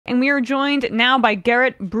and we are joined now by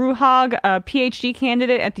Gerrit Bruhaug, a PhD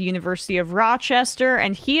candidate at the University of Rochester,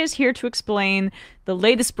 and he is here to explain the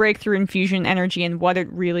latest breakthrough in fusion energy and what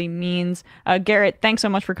it really means. Gerrit, thanks so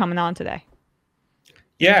much for coming on today.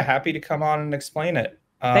 Yeah, happy to come on and explain it.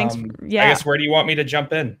 Thanks. Yeah. I guess where do you want me to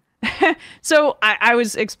jump in? So I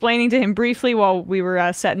was explaining to him briefly while we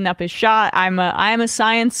were setting up his shot. I am a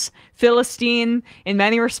science Philistine in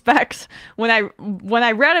many respects. When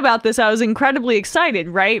I read about this, I was incredibly excited.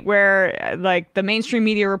 Right, where like the mainstream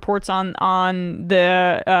media reports on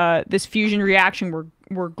the this fusion reaction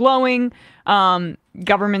were glowing.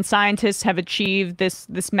 Government scientists have achieved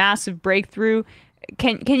this massive breakthrough.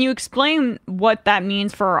 Can you explain what that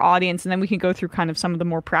means for our audience, and then we can go through kind of some of the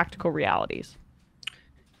more practical realities.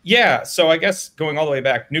 Yeah, so I guess going all the way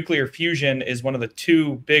back, nuclear fusion is one of the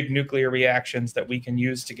two big nuclear reactions that we can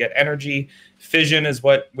use to get energy. Fission is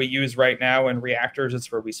what we use right now in reactors.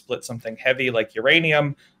 It's where we split something heavy like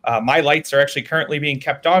uranium. My lights are actually currently being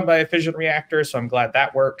kept on by a fission reactor, so I'm glad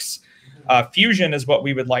that works. Fusion is what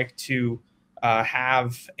we would like to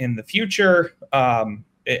have in the future,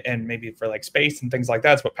 and maybe for like space and things like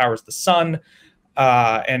that. It's what powers the sun.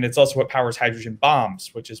 And it's also what powers hydrogen bombs,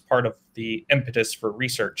 which is part of the impetus for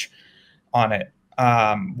research on it.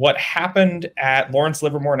 What happened at Lawrence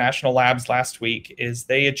Livermore National Labs last week is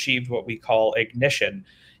they achieved what we call ignition.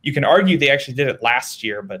 You can argue they actually did it last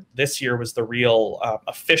year, but this year was the real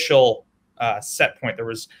official set point.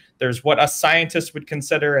 There's what us scientists would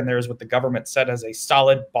consider, and there's what the government set as a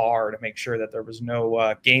solid bar to make sure that there was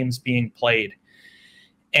no games being played.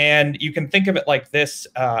 And you can think of it like this.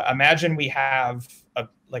 Imagine we have a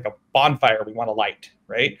bonfire we want to light,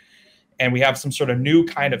 right? And we have some sort of new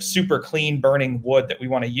kind of super clean burning wood that we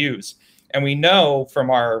want to use. And we know from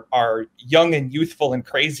our young and youthful and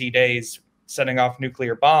crazy days setting off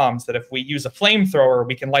nuclear bombs that if we use a flamethrower,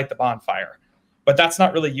 we can light the bonfire. But that's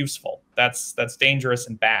not really useful. That's dangerous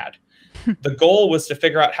and bad. The goal was to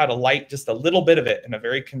figure out how to light just a little bit of it in a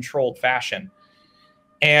very controlled fashion.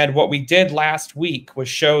 And what we did last week was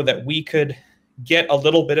show that we could get a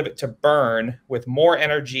little bit of it to burn with more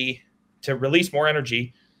energy, to release more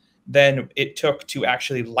energy than it took to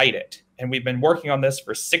actually light it. And we've been working on this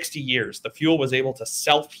for 60 years. The fuel was able to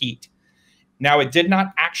self-heat. Now, it did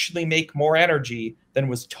not actually make more energy than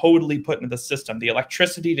was totally put into the system. The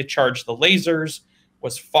electricity to charge the lasers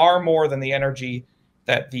was far more than the energy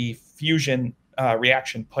that the fusion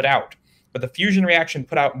reaction put out. But the fusion reaction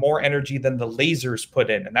put out more energy than the lasers put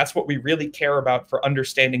in. And that's what we really care about for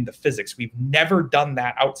understanding the physics. We've never done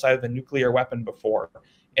that outside of the nuclear weapon before.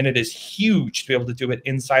 And it is huge to be able to do it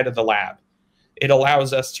inside of the lab. It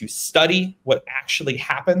allows us to study what actually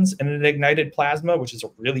happens in an ignited plasma, which is a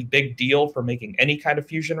really big deal for making any kind of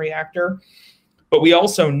fusion reactor. But we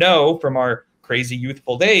also know from our crazy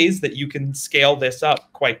youthful days that you can scale this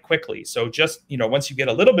up quite quickly. So just, once you get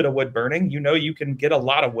a little bit of wood burning, you can get a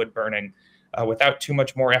lot of wood burning without too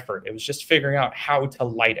much more effort. It was just figuring out how to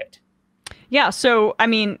light it. Yeah. So, I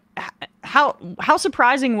mean, how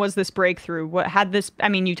surprising was this breakthrough? What had this? I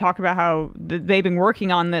mean, you talk about how they've been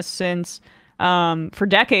working on this since for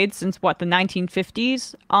decades, since what, the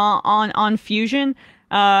 1950s on fusion.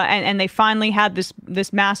 And they finally had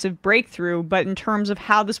this massive breakthrough. But in terms of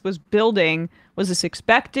how this was building, was this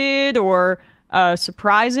expected or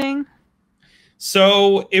surprising?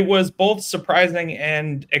 So it was both surprising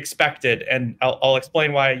and expected. And I'll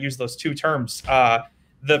explain why I use those two terms.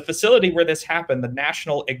 The facility where this happened, the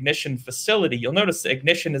National Ignition Facility, you'll notice the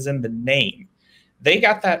ignition is in the name. They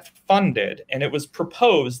got that funded, and it was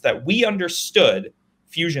proposed that we understood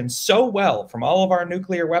fusion so well from all of our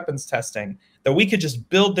nuclear weapons testing that we could just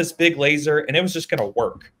build this big laser and it was just going to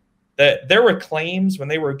work. There were claims when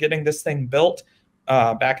they were getting this thing built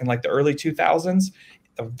back in like the early 2000s,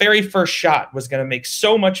 the very first shot was going to make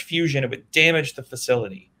so much fusion it would damage the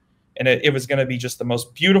facility. And it was going to be just the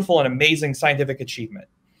most beautiful and amazing scientific achievement.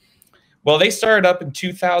 Well, they started up in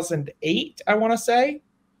 2008, I want to say.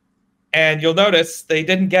 And you'll notice they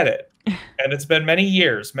didn't get it. And it's been many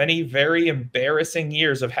years, many very embarrassing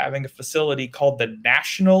years of having a facility called the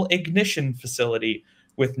National Ignition Facility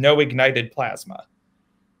with no ignited plasma.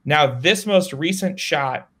 Now, this most recent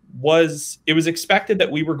shot it was expected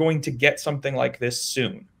that we were going to get something like this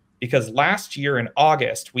soon, because last year in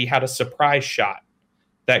August, we had a surprise shot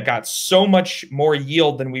that got so much more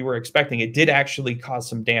yield than we were expecting. It did actually cause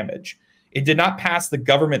some damage. It did not pass the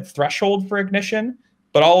government threshold for ignition,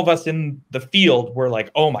 but all of us in the field were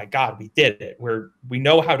like, oh my God, we did it. We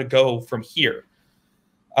know how to go from here.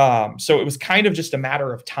 So it was kind of just a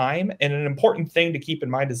matter of time. And an important thing to keep in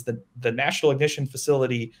mind is that the National Ignition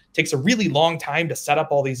Facility takes a really long time to set up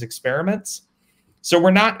all these experiments. So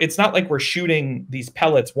it's not like we're shooting these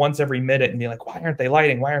pellets once every minute and being like, why aren't they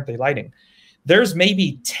lighting? Why aren't they lighting? There's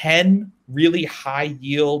maybe 10 really high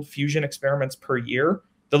yield fusion experiments per year.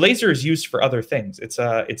 The laser is used for other things.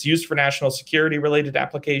 It's used for national security related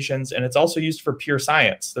applications, and it's also used for pure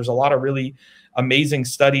science. There's a lot of really amazing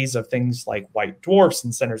studies of things like white dwarfs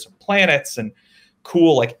and centers of planets and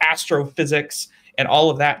cool like astrophysics, and all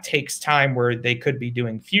of that takes time where they could be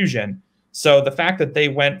doing fusion. So the fact that they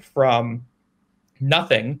went from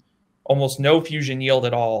nothing, almost no fusion yield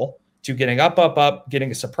at all, to getting up,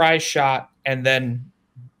 getting a surprise shot, and then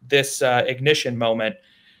this ignition moment,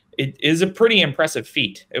 it is a pretty impressive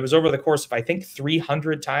feat. It was over the course of, I think,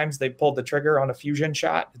 300 times they pulled the trigger on a fusion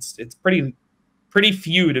shot. It's pretty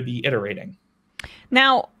few to be iterating.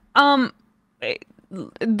 Now,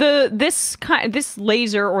 this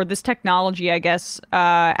laser or this technology, I guess,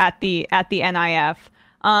 at the NIF,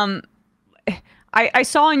 I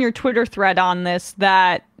saw in your Twitter thread on this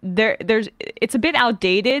that it's a bit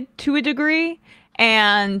outdated to a degree,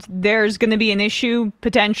 and there's going to be an issue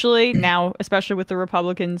potentially now, especially with the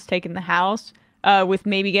Republicans taking the House, with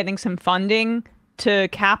maybe getting some funding to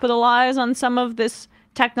capitalize on some of this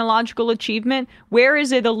technological achievement. Where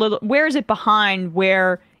is it behind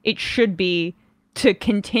where it should be to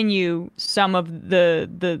continue some of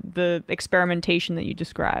the experimentation that you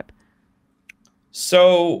describe?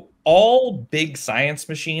 So all big science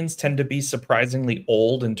machines tend to be surprisingly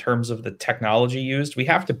old in terms of the technology used. We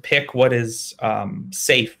have to pick what is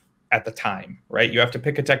safe at the time, right? You have to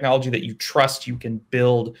pick a technology that you trust you can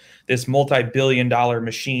build this multi-billion-dollar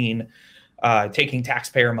machine taking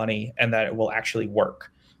taxpayer money, and that it will actually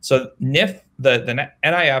work. So NIF, the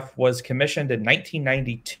NIF was commissioned in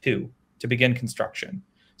 1992 to begin construction.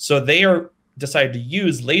 So they decided to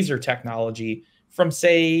use laser technology from,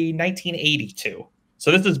 say, 1982.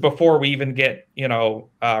 So this is before we even get,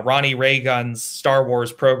 Ronnie Reagan's Star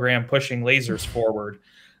Wars program pushing lasers forward.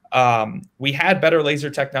 We had better laser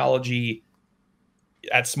technology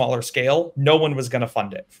at smaller scale. No one was going to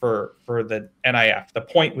fund it for the NIF. The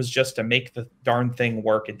point was just to make the darn thing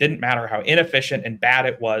work. It didn't matter how inefficient and bad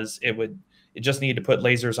it was. It just needed to put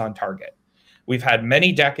lasers on target. We've had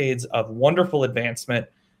many decades of wonderful advancement,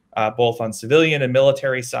 both on civilian and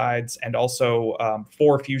military sides, and also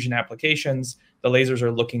for fusion applications. The lasers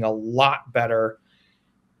are looking a lot better.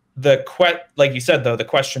 Like you said, though, the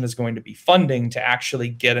question is going to be funding to actually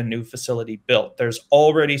get a new facility built. There's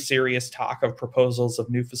already serious talk of proposals of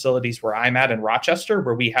new facilities where I'm at in Rochester,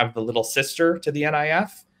 where we have the little sister to the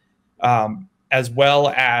NIF, as well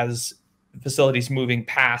as facilities moving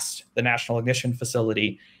past the National Ignition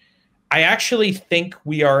Facility. I actually think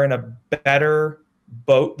we are in a better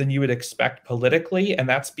boat than you would expect politically, and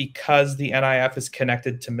that's because the NIF is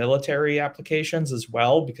connected to military applications as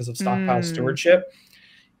well because of stockpile stewardship.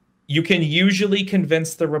 You can usually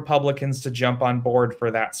convince the Republicans to jump on board for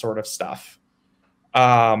that sort of stuff.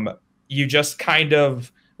 You just kind of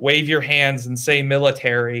wave your hands and say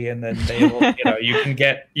military, and then they will,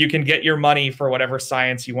 you can get your money for whatever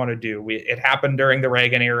science you want to do. It happened during the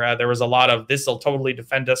Reagan era. There was a lot of this will totally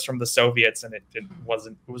defend us from the Soviets, and it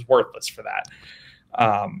was worthless for that.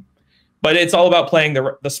 But it's all about playing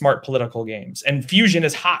the smart political games. And fusion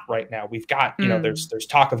is hot right now. We've got, there's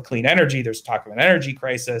talk of clean energy, there's talk of an energy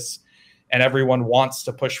crisis, and everyone wants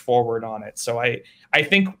to push forward on it. So I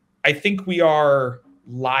think we are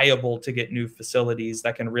liable to get new facilities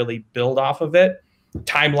that can really build off of it.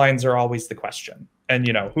 Timelines are always the question. And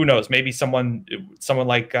who knows, maybe someone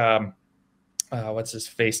like what's his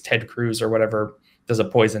face, Ted Cruz or whatever, does a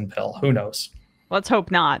poison pill. Who knows? Let's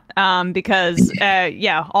hope not, because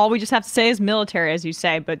all we just have to say is military, as you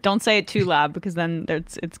say, but don't say it too loud because then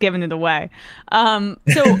it's giving it away. But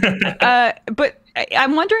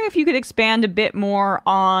I'm wondering if you could expand a bit more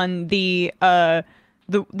on the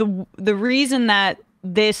reason that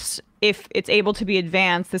this, if it's able to be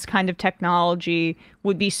advanced, this kind of technology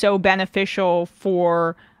would be so beneficial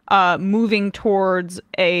for moving towards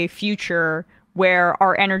a future where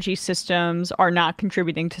our energy systems are not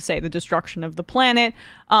contributing to, say, the destruction of the planet.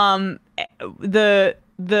 The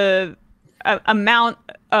amount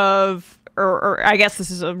of, or I guess this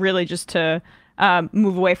is really just to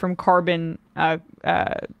move away from carbon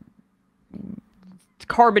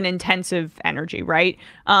intensive energy, right?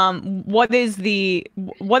 What does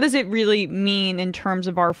it really mean in terms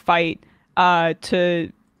of our fight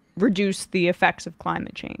to reduce the effects of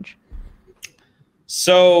climate change?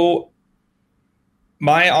 So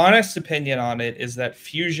my honest opinion on it is that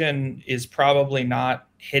fusion is probably not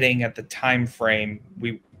hitting at the time frame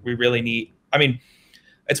we really need. I mean,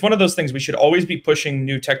 it's one of those things we should always be pushing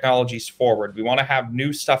new technologies forward. We want to have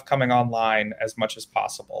new stuff coming online as much as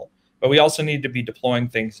possible. but we also need to be deploying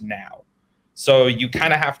things now. So you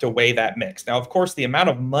kind of have to weigh that mix. Now, of course, the amount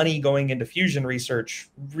of money going into fusion research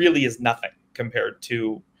really is nothing compared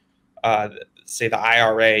to, say, the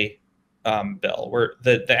IRA bill, where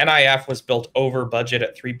the NIF was built over budget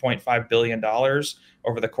at $3.5 billion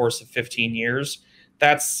over the course of 15 years.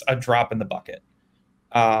 That's a drop in the bucket.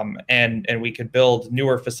 And we could build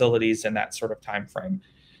newer facilities in that sort of time frame.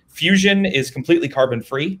 Fusion is completely carbon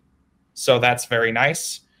free, so that's very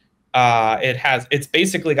nice. It's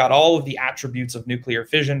basically got all of the attributes of nuclear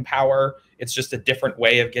fission power. It's just a different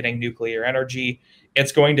way of getting nuclear energy.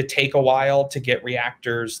 It's going to take a while to get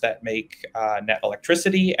reactors that make net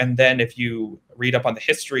electricity. And then if you read up on the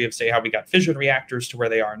history of, say, how we got fission reactors to where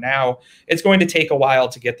they are now, it's going to take a while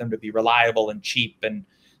to get them to be reliable and cheap and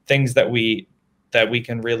things that we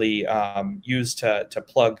can really use to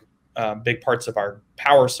plug big parts of our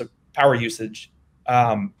power usage.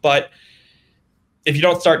 But if you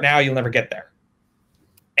don't start now, you'll never get there.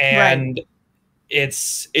 And right.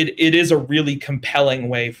 It is a really compelling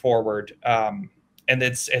way forward. And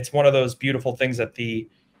it's one of those beautiful things that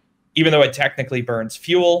even though it technically burns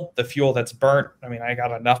fuel, the fuel that's burnt, I mean, I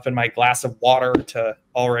got enough in my glass of water to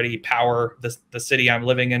already power the city I'm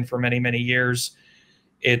living in for many, many years.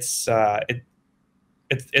 It's a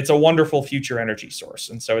wonderful future energy source.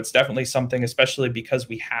 And so it's definitely something, especially because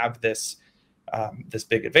we have this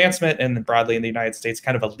big advancement and broadly in the United States,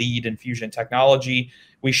 kind of a lead in fusion technology.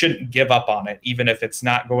 We shouldn't give up on it, even if it's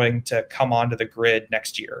not going to come onto the grid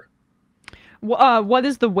next year. What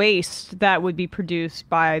is the waste that would be produced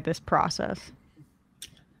by this process?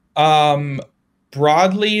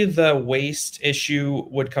 Broadly, the waste issue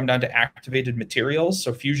would come down to activated materials.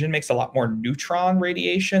 So fusion makes a lot more neutron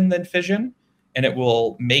radiation than fission, and it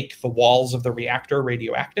will make the walls of the reactor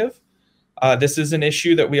radioactive. This is an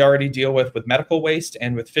issue that we already deal with medical waste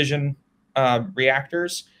and with fission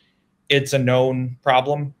reactors. It's a known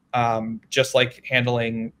problem, just like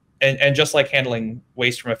handling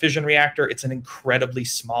waste from a fission reactor. It's an incredibly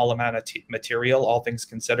small amount of material, all things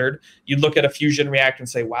considered. You look at a fusion reactor and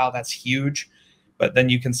say, wow, that's huge. But then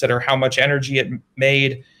you consider how much energy it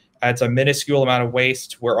made. It's a minuscule amount of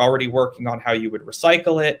waste. We're already working on how you would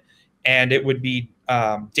recycle it. And it would be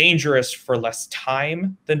dangerous for less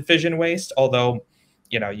time than fission waste. Although,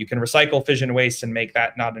 you can recycle fission waste and make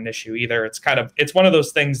that not an issue either. It's one of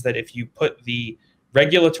those things that if you put the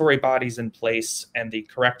regulatory bodies in place and the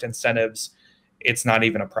correct incentives, it's not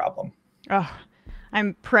even a problem. Oh,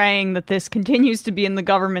 I'm praying that this continues to be in the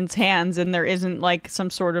government's hands and there isn't like some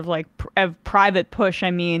sort of like private push.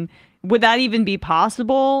 I mean, would that even be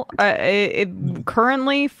possible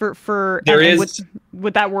currently for there is?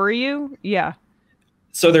 Would that worry you? Yeah.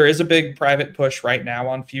 So there is a big private push right now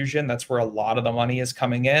on fusion. That's where a lot of the money is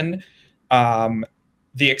coming in.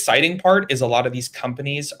 The exciting part is a lot of these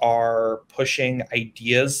companies are pushing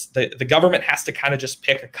ideas. The government has to kind of just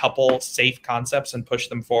pick a couple safe concepts and push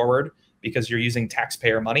them forward because you're using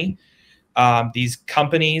taxpayer money. These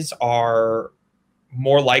companies are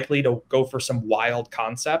more likely to go for some wild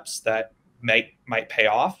concepts that might pay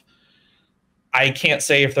off. I can't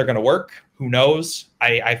say if they're going to work. Who knows?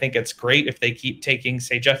 I think it's great if they keep taking,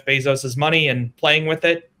 say, Jeff Bezos's money and playing with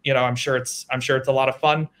it. I'm sure it's a lot of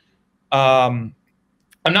fun.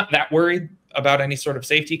 I'm not that worried about any sort of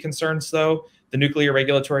safety concerns, though. The Nuclear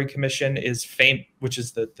Regulatory Commission which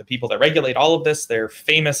is the people that regulate all of this. They're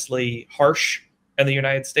famously harsh in the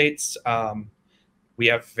United States. We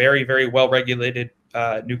have very, very well-regulated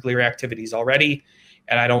nuclear activities already,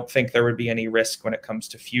 and I don't think there would be any risk when it comes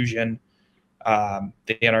to fusion. The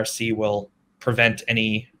NRC will prevent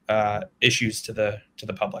any issues to the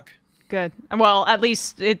public. Good. Well, at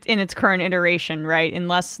least in its current iteration, right?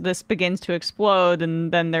 Unless this begins to explode,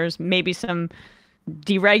 and then there's maybe some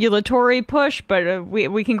deregulatory push, but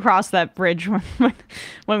we can cross that bridge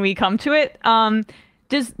when we come to it.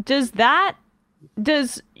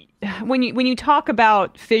 When you talk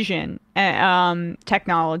about fission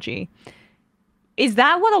technology, is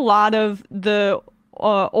that what a lot of the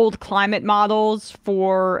old climate models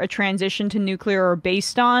for a transition to nuclear are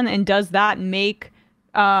based on? And does that make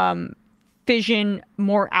fission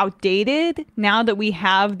more outdated now that we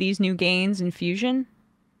have these new gains in fusion?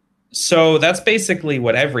 So that's basically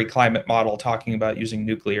what every climate model talking about using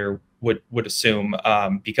nuclear would assume,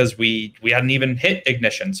 because we hadn't even hit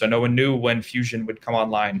ignition, so no one knew when fusion would come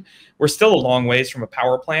online. We're still a long ways from a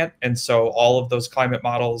power plant, and so all of those climate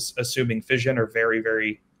models assuming fission are very,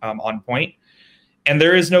 very on point. And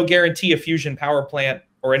there is no guarantee a fusion power plant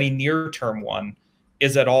or any near-term one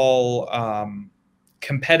is at all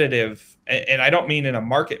competitive. And I don't mean in a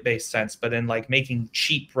market-based sense, but in like making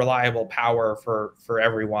cheap, reliable power for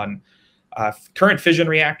everyone. Current fission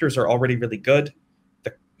reactors are already really good.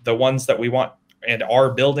 The ones that we want and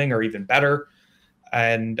are building are even better.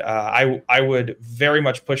 And I would very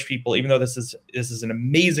much push people, even though this is an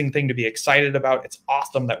amazing thing to be excited about. It's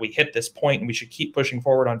awesome that we hit this point, and we should keep pushing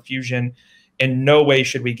forward on fusion. In no way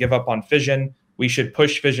should we give up on fission. We should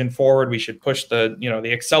push fission forward. We should push the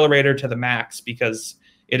accelerator to the max, because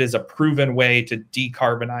it is a proven way to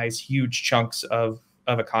decarbonize huge chunks of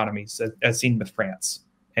economies, as seen with France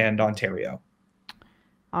and Ontario.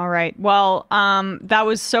 All right. Well, that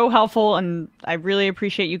was so helpful, and I really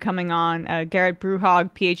appreciate you coming on. Gerrit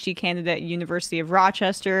Bruhaug, PhD candidate at University of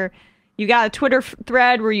Rochester. You got a Twitter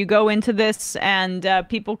thread where you go into this, and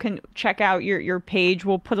people can check out your page.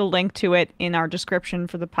 We'll put a link to it in our description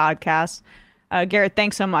for the podcast. Gerrit,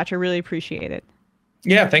 thanks so much. I really appreciate it.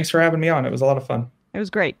 Yeah, thanks for having me on. It was a lot of fun. It was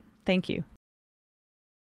great. Thank you.